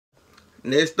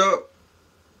Next up,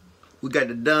 we got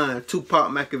the Don,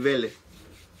 Tupac Machiavelli.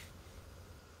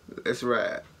 Let's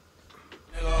ride.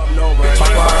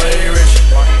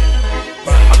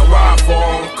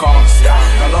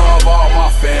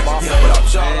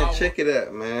 Man, check it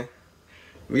out, man.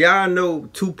 Y'all know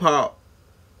Tupac.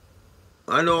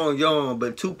 I know I'm young,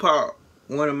 but Tupac,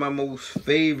 one of my most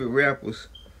favorite rappers,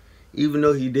 even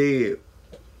though he dead.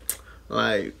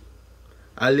 Like,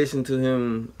 I listen to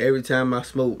him every time I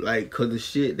smoke, like, cause the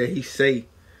shit that he say,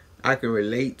 I can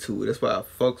relate to. That's why I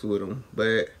fucks with him.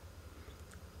 But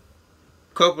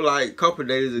couple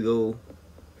days ago,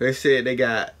 they said they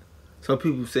got, some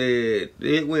people said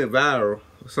it went viral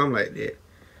or something like that.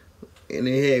 And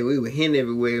we were hinting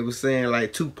everywhere. It was saying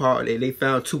like Tupac, that they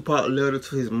found Tupac letter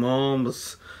to his mom or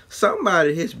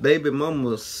somebody, his baby mama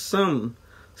or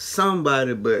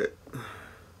somebody, but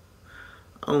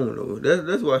I don't know.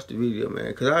 Let's watch the video,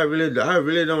 man, cause I really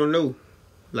don't know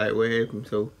like what happened.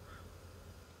 So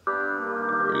I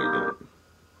really don't.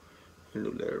 A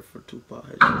new letter for Tupac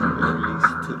has just been released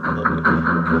to the public.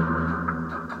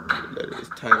 The letter is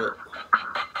titled.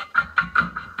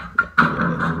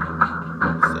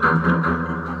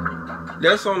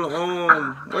 That's on the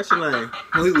what's your name?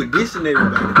 When he was dissing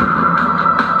everybody.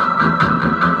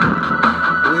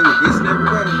 When he was dissing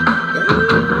everybody.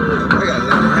 Damn, I gotta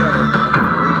let it happen.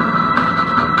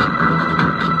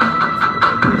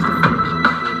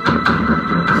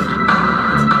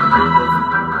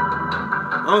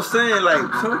 I'm saying,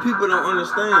 like, some people don't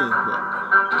understand.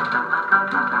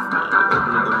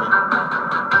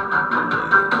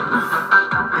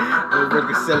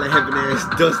 Selling heavy ass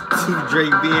dust to Dre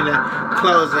being a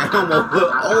closet homo.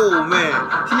 Oh man,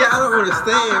 see, I don't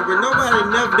understand, but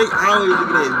they always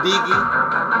looking at Biggie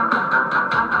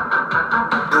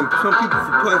and some people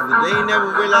for Puffy. They ain't never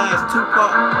realized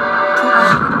Tupac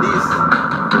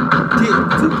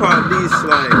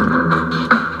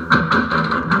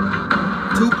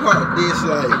this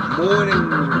like more than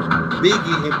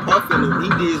Biggie and Puffy. He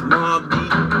did Mobb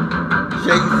Deep,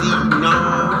 Jay-Z,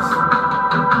 Nas,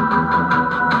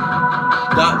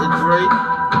 Dr. Dre.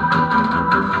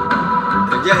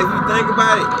 And yeah, if you think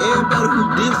about it, everybody who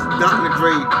dissed Dr.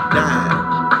 Dre died.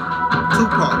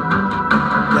 Tupac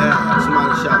died.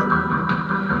 Somebody shot him.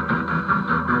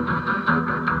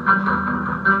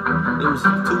 It was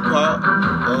Tupac,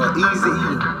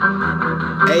 Eazy-E,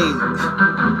 AIDS.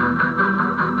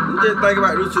 You just think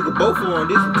about this, you could both of them.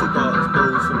 This is Tupac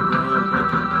exposed some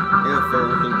info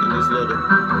in this letter.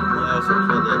 We also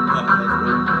feel that Pop has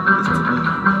this to be.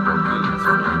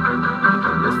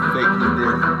 This fake is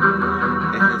there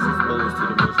and has exposed to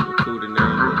the most recruited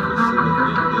name of the shit has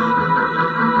been dead.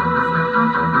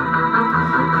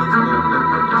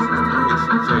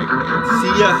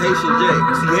 He's no Haitian Jack.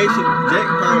 See, Haitian Jack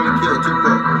probably killed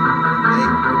Tupac. Hey,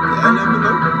 I never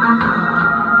know.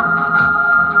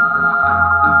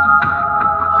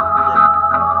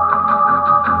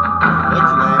 What's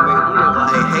your name, man? You know,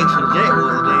 like Haitian Jack was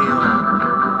a damn.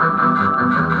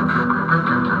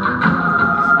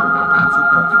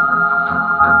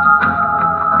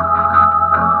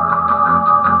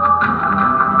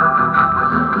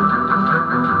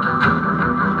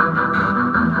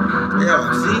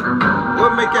 See?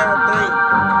 What make y'all think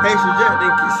Haitian Jack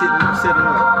didn't keep sitting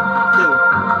up? Kill him.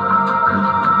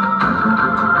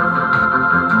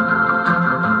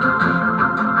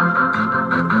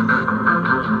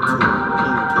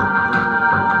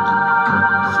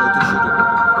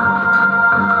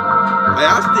 Hey, I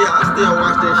still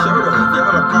watch that show though. If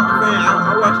y'all a pop fan, I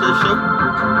watch that show.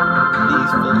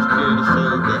 These folks clearly show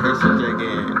that Haitian Jack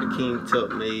and the King Tut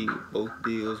made both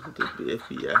deals with the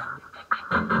FBI.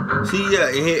 See, yeah,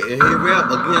 and he rap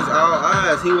against all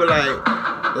odds. He was like,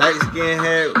 light skin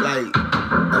had like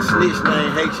a snitch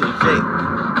named Haitian Jack.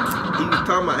 He was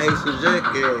talking about Haitian Jack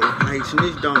and how he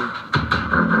snitched on him.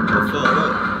 I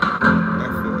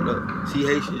fucked up. See,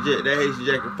 Haitian Jack, that Haitian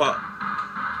Jack can pop.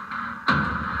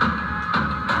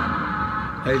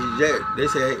 Haitian Jack, they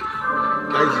say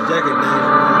Haitian Jack is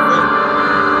dangerous motherfucker.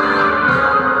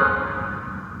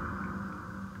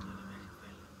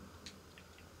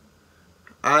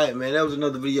 Alright, man, that was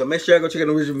another video. Make sure y'all go check out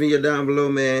the original video down below,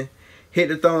 man. Hit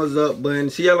the thumbs up button.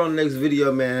 See y'all on the next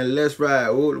video, man. Let's ride.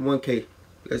 We're 1K.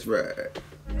 Let's ride.